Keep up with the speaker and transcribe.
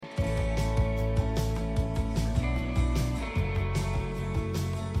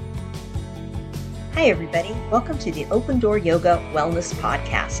Hi, everybody. Welcome to the Open Door Yoga Wellness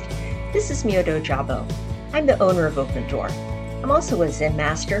Podcast. This is Myodo Jabo. I'm the owner of Open Door. I'm also a Zen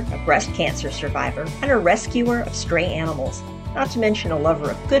master, a breast cancer survivor, and a rescuer of stray animals, not to mention a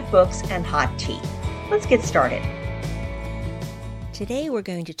lover of good books and hot tea. Let's get started. Today we're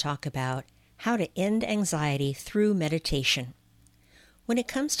going to talk about how to end anxiety through meditation. When it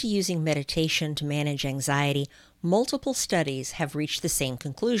comes to using meditation to manage anxiety, multiple studies have reached the same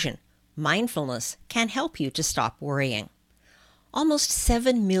conclusion. Mindfulness can help you to stop worrying. Almost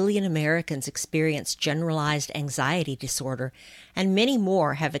 7 million Americans experience generalized anxiety disorder, and many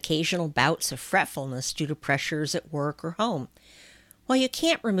more have occasional bouts of fretfulness due to pressures at work or home. While you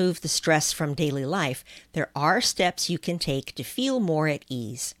can't remove the stress from daily life, there are steps you can take to feel more at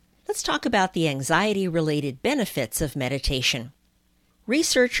ease. Let's talk about the anxiety-related benefits of meditation.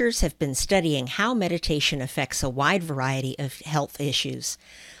 Researchers have been studying how meditation affects a wide variety of health issues.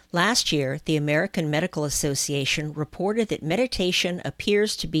 Last year, the American Medical Association reported that meditation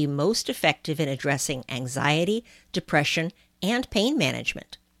appears to be most effective in addressing anxiety, depression, and pain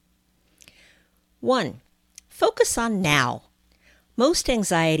management. 1. Focus on now. Most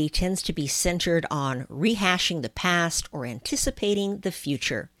anxiety tends to be centered on rehashing the past or anticipating the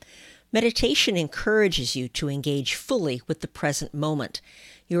future. Meditation encourages you to engage fully with the present moment.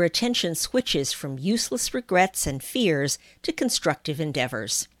 Your attention switches from useless regrets and fears to constructive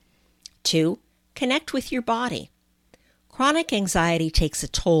endeavors. 2. Connect with your body. Chronic anxiety takes a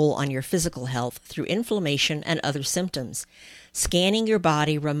toll on your physical health through inflammation and other symptoms. Scanning your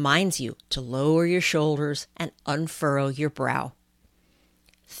body reminds you to lower your shoulders and unfurrow your brow.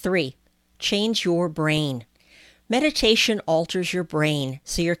 3. Change your brain. Meditation alters your brain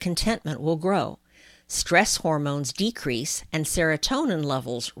so your contentment will grow. Stress hormones decrease and serotonin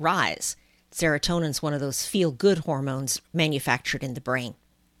levels rise. Serotonin is one of those feel-good hormones manufactured in the brain.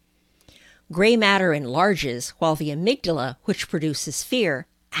 Gray matter enlarges while the amygdala, which produces fear,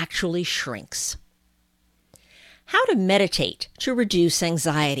 actually shrinks. How to meditate to reduce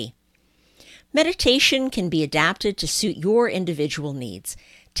anxiety. Meditation can be adapted to suit your individual needs.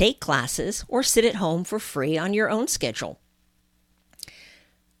 Take classes or sit at home for free on your own schedule.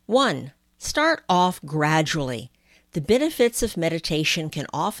 1. Start off gradually. The benefits of meditation can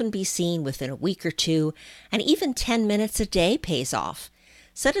often be seen within a week or two, and even 10 minutes a day pays off.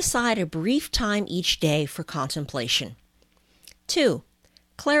 Set aside a brief time each day for contemplation. 2.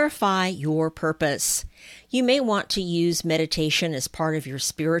 Clarify your purpose. You may want to use meditation as part of your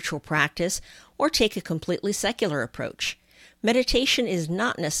spiritual practice or take a completely secular approach. Meditation is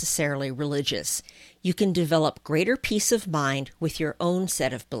not necessarily religious. You can develop greater peace of mind with your own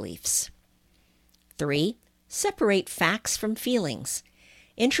set of beliefs. 3. Separate facts from feelings.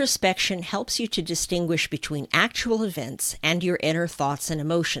 Introspection helps you to distinguish between actual events and your inner thoughts and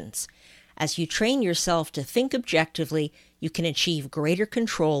emotions. As you train yourself to think objectively, you can achieve greater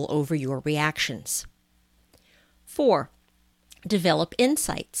control over your reactions. 4. Develop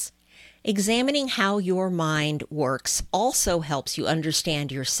insights. Examining how your mind works also helps you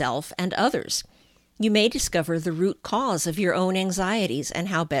understand yourself and others. You may discover the root cause of your own anxieties and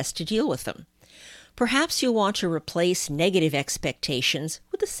how best to deal with them. Perhaps you'll want to replace negative expectations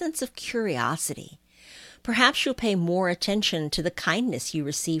with a sense of curiosity. Perhaps you'll pay more attention to the kindness you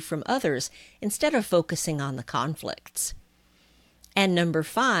receive from others instead of focusing on the conflicts. And number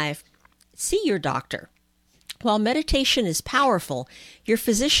 5, see your doctor. While meditation is powerful, your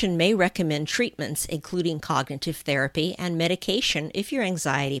physician may recommend treatments including cognitive therapy and medication if your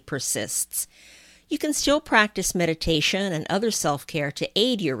anxiety persists. You can still practice meditation and other self-care to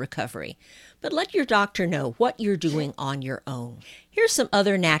aid your recovery, but let your doctor know what you're doing on your own. Here's some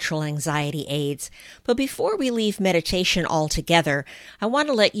other natural anxiety aids, but before we leave meditation altogether, I want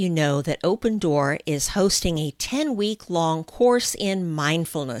to let you know that Open Door is hosting a 10-week-long course in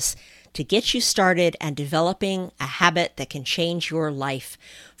mindfulness to get you started and developing a habit that can change your life.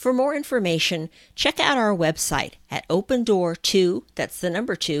 For more information, check out our website at opendoor2, that's the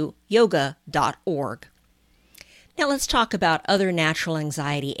number 2, yoga.org. Now let's talk about other natural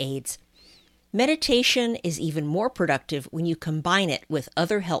anxiety aids. Meditation is even more productive when you combine it with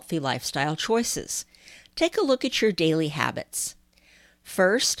other healthy lifestyle choices. Take a look at your daily habits.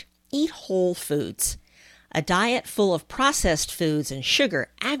 First, eat whole foods. A diet full of processed foods and sugar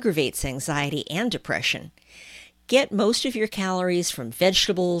aggravates anxiety and depression. Get most of your calories from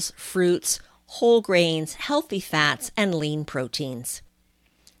vegetables, fruits, whole grains, healthy fats, and lean proteins.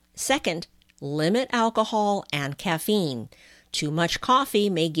 Second, limit alcohol and caffeine. Too much coffee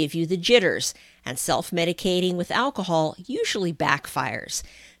may give you the jitters, and self-medicating with alcohol usually backfires.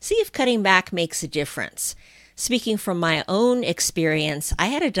 See if cutting back makes a difference. Speaking from my own experience, I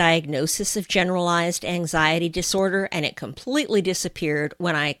had a diagnosis of generalized anxiety disorder, and it completely disappeared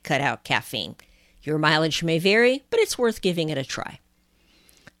when I cut out caffeine. Your mileage may vary, but it's worth giving it a try.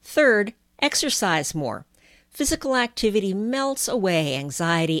 Third, exercise more. Physical activity melts away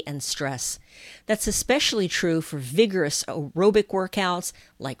anxiety and stress. That's especially true for vigorous aerobic workouts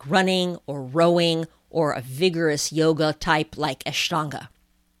like running or rowing, or a vigorous yoga type like Ashtanga.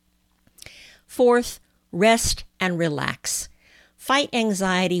 Fourth, rest and relax. Fight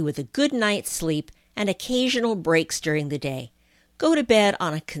anxiety with a good night's sleep and occasional breaks during the day. Go to bed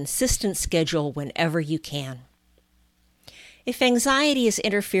on a consistent schedule whenever you can. If anxiety is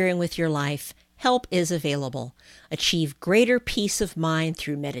interfering with your life, help is available. Achieve greater peace of mind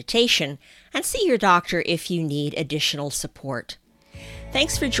through meditation and see your doctor if you need additional support.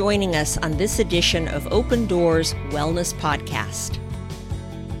 Thanks for joining us on this edition of Open Doors Wellness Podcast.